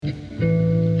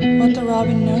What the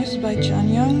Robin Knows by John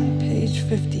Young, page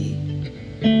 50.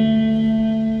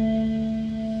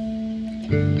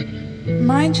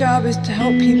 My job is to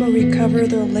help people recover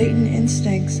their latent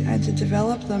instincts and to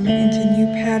develop them into new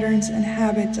patterns and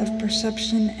habits of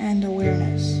perception and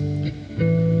awareness.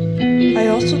 I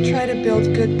also try to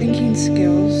build good thinking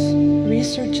skills,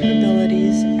 research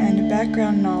abilities, and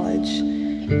background knowledge,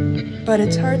 but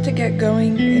it's hard to get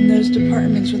going in those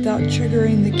departments without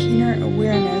triggering the keener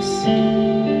awareness,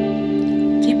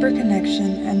 deeper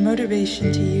connection, and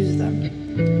motivation to use them.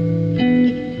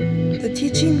 The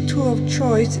teaching tool of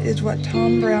choice is what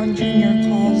Tom Brown Jr.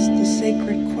 calls the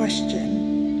sacred question,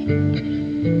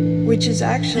 which is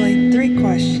actually 3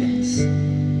 questions.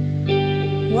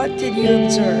 What did you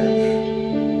observe?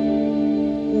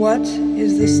 What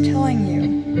is this telling you?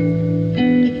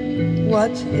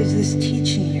 What is this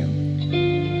teaching you?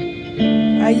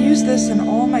 I use this in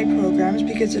all my programs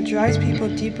because it drives people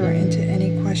deeper into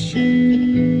any question.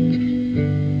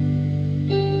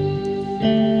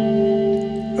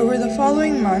 Over the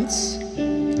following months,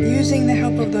 using the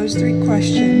help of those 3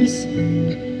 questions,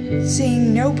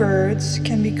 seeing no birds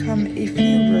can become a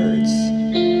few birds,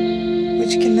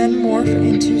 which can then morph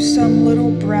into some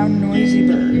little brown noisy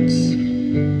birds,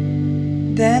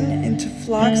 then into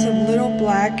flocks of little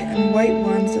black and white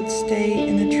ones that stay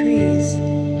in the trees,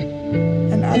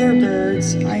 and other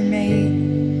birds I may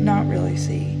not really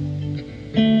see.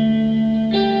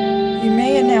 You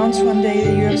may announce one day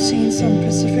that you have seen some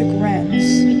Pacific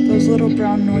wrens, those little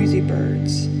brown noisy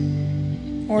birds,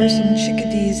 or some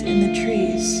chickadees in the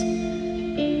trees,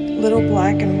 little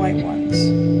black and white ones.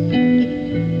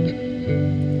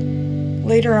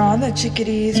 Later on, the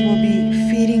chickadees will be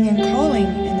feeding and calling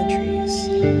in the trees.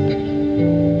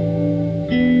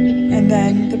 And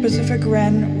then the Pacific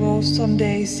wren will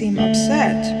someday seem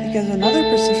upset because another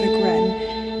Pacific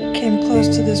wren came close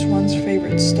to this one's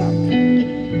favorite stump.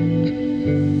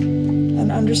 An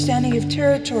understanding of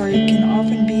territory can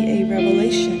often be a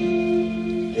revelation.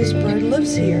 This bird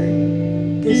lives here.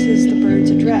 This is the bird's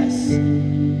address.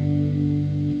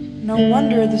 No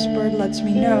wonder this bird lets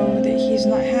me know that he's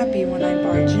not happy when I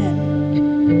barge in.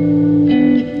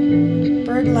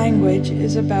 Bird language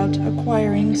is about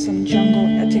acquiring some jungle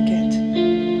etiquette,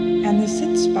 and the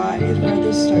sit spot is where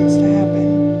this starts to happen.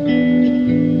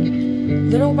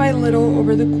 Little by little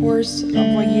over the course of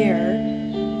a year,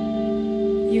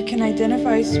 you can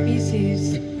identify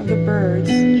species of the birds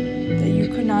that you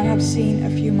could not have seen a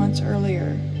few months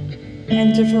earlier,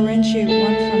 and differentiate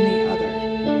one from the other.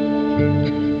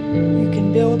 You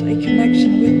can build a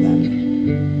connection with them,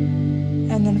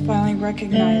 and then finally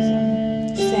recognize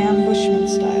them, Sam Bushman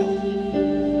style.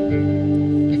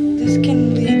 This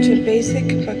can lead to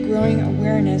basic but growing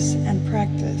awareness and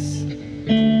practice.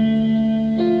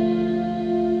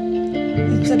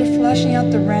 Instead of flashing out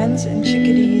the wrens and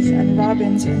chickadees and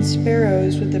robins and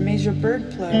sparrows with the major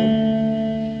bird flow,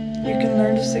 you can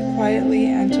learn to sit quietly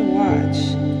and to watch,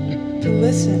 to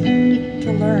listen,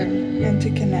 to learn, and to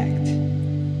connect.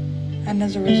 And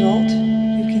as a result,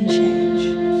 you can change.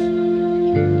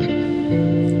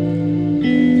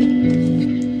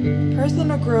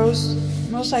 Personal growth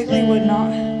most likely would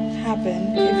not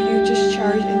happen if you just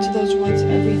charge into those woods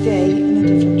every day in a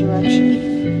different direction.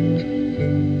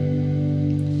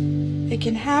 It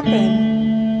can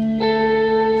happen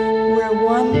where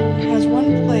one has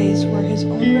one place where his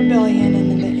own rebellion and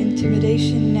the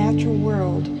intimidation natural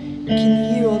world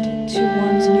can yield to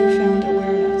one's newfound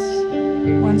awareness,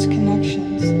 one's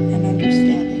connections and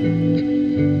understanding.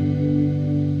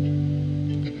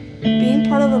 Being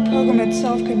part of a program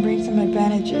itself can bring some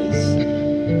advantages,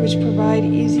 which provide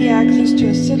easy access to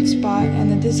a sit spot and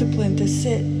the discipline to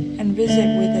sit and visit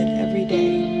with it every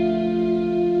day.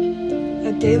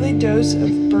 A daily dose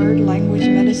of bird language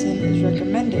medicine is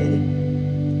recommended,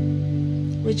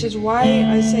 which is why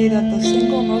I say that the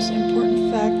single most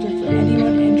important factor for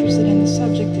anyone interested in the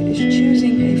subject is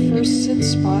choosing a first sit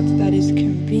spot that is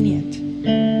convenient.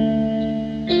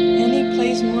 Any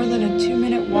place more than a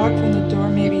 2-minute walk from the door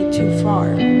may be too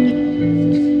far.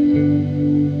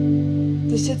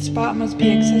 The sit spot must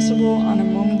be accessible on a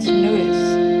moment's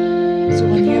notice, so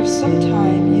when you have some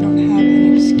time, you don't have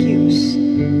an excuse.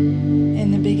 In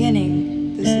the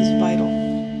beginning, this is vital.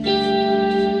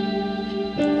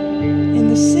 In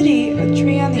the city, a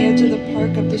tree on the edge of the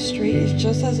park up the street is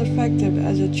just as effective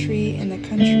as a tree in the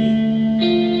country.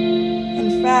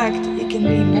 In fact, it can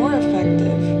be more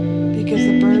effective because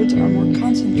the birds are more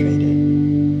concentrated.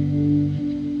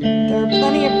 There are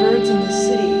plenty of birds in the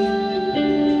city,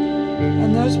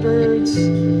 and those birds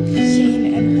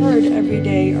seen and heard every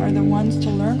day are the ones to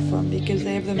learn from because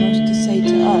they have the most to say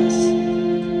to us.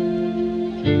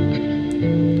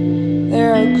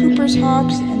 are Cooper's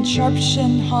hawks and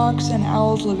sharp-shinned hawks and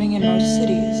owls living in most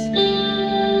cities.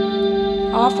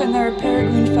 Often there are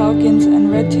peregrine falcons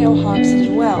and red-tailed hawks as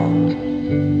well.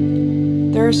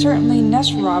 There are certainly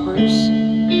nest robbers.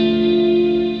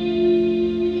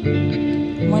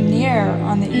 One year,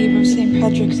 on the eve of St.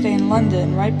 Patrick's Day in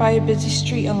London, right by a busy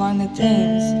street along the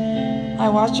Thames, I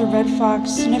watched a red fox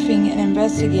sniffing and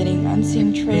investigating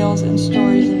unseen trails and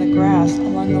stories in the grass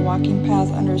along the walking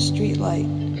path under a streetlight.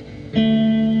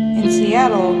 In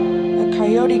Seattle, a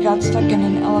coyote got stuck in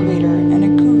an elevator and a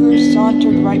cougar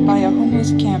sauntered right by a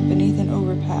homeless camp beneath an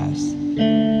overpass.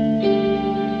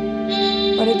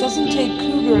 But it doesn't take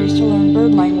cougars to learn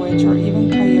bird language or even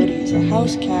coyotes. A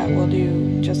house cat will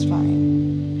do just fine.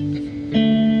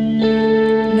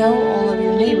 Know all of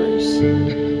your neighbors.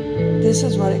 This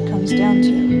is what it comes down to.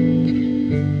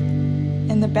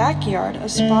 In the backyard, a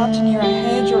spot near a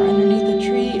hedge or underneath a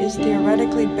tree is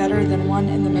theoretically better than one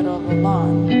in the middle of a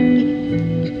lawn.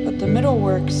 But the middle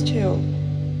works too.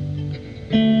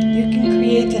 You can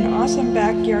create an awesome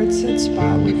backyard sit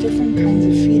spot with different kinds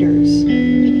of feeders.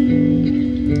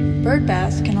 Bird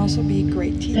baths can also be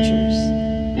great teachers.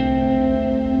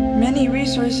 Many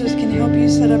resources can help you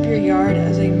set up your yard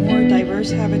as a more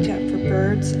diverse habitat for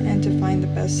birds and to find the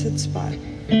best sit spot.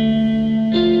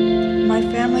 My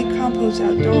family composts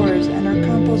outdoors, and our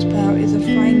compost pile is a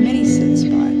fine mini sit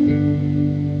spot.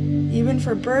 Even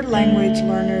for bird language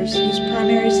learners whose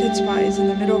primary sit spot is in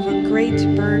the middle of a great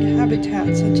bird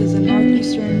habitat such as the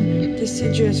northeastern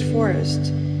deciduous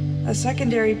forest, a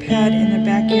secondary pad in the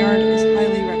backyard is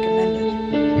highly recommended.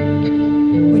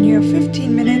 When you have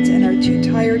 15 minutes and are too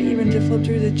tired even to flip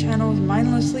through the channels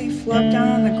mindlessly, flop down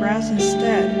on the grass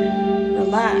instead.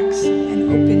 Relax and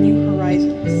open new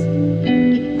horizons.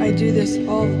 I do this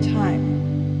all the time.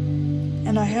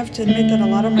 And I have to admit that a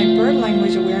lot of my bird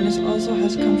language awareness also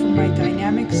has come from my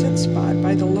dynamic sit spot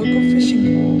by the local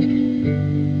fishing hole,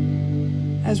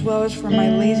 as well as from my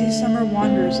lazy summer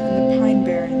wanders in the Pine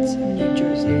Barrens of New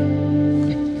Jersey.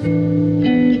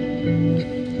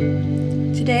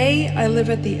 Today, I live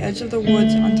at the edge of the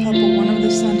woods on top of one of the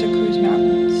Santa Cruz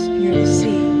Mountains, near the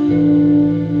sea.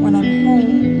 When I'm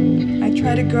home, I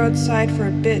try to go outside for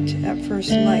a bit at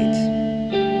first light.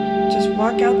 Just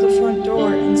walk out the front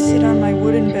door and sit on my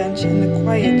wooden bench in the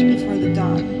quiet before the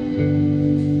dawn.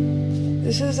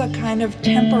 This is a kind of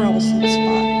temporal sit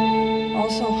spot,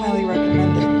 also highly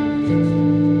recommended.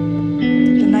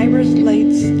 The neighbors'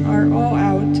 lights are all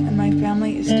out and my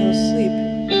family is still asleep.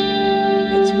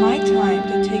 It's my time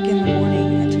to take in the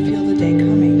morning and to feel the day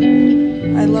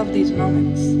coming. I love these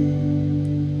moments.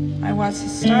 I watch the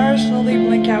stars slowly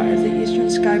blink out as the eastern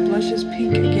sky blushes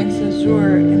pink against the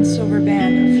azure and silver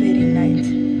band of fading night.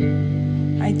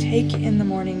 I take in the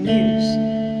morning news.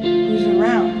 Who's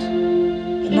around?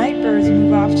 The night birds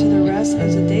move off to the rest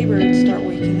as the day birds start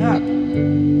waking up.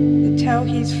 The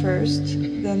towhees first,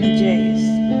 then the jays.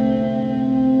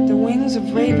 The wings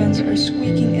of ravens are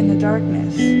squeaking in the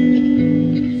darkness.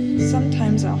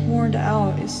 Sometimes a horned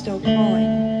owl is still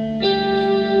calling.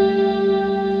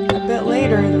 A bit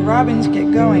later, the robins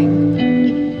get going.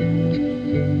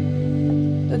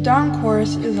 The dawn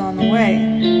chorus is on the way.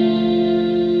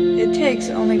 It takes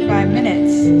only 5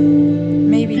 minutes,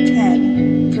 maybe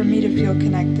 10, for me to feel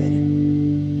connected.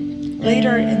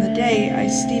 Later in the day, I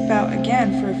steep out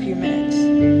again for a few minutes.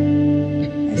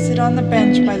 I sit on the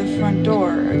bench by the front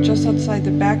door, or just outside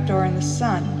the back door in the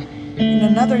sun, in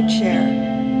another chair.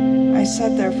 I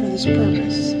sat there for this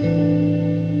purpose.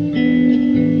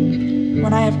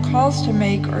 When I have calls to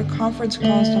make or conference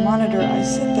calls to monitor, I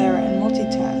sit there and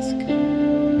multitask.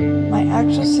 My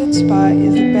actual sit spot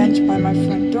is the bench by my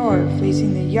front door,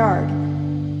 facing the yard,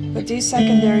 but these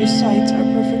secondary sites are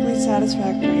perfectly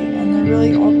satisfactory, and they're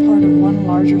really all part of one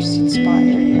larger sit spot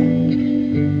area.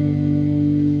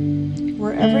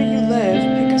 Wherever you live,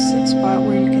 pick a sit spot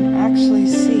where you can actually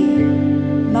see,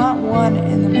 not one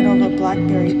in the middle of a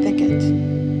blackberry thicket,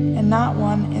 and not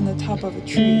one in the top of a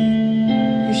tree.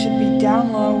 You should be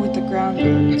down low with the ground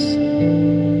birds.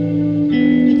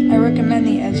 I recommend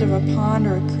the edge of a pond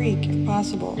or a creek if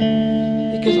possible,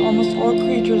 because almost all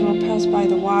creatures will pass by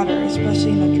the water,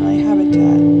 especially in a dry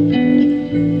habitat.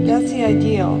 That's the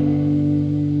ideal.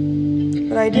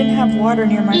 But I didn't have water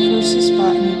near my first sit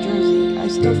spot in New Jersey. I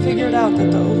still figured out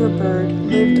that the overbird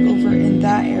lived over in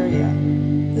that area.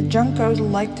 The juncos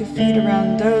like to feed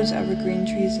around those evergreen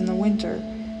trees in the winter.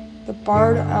 The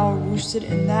barred owl roosted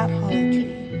in that holly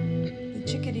tree.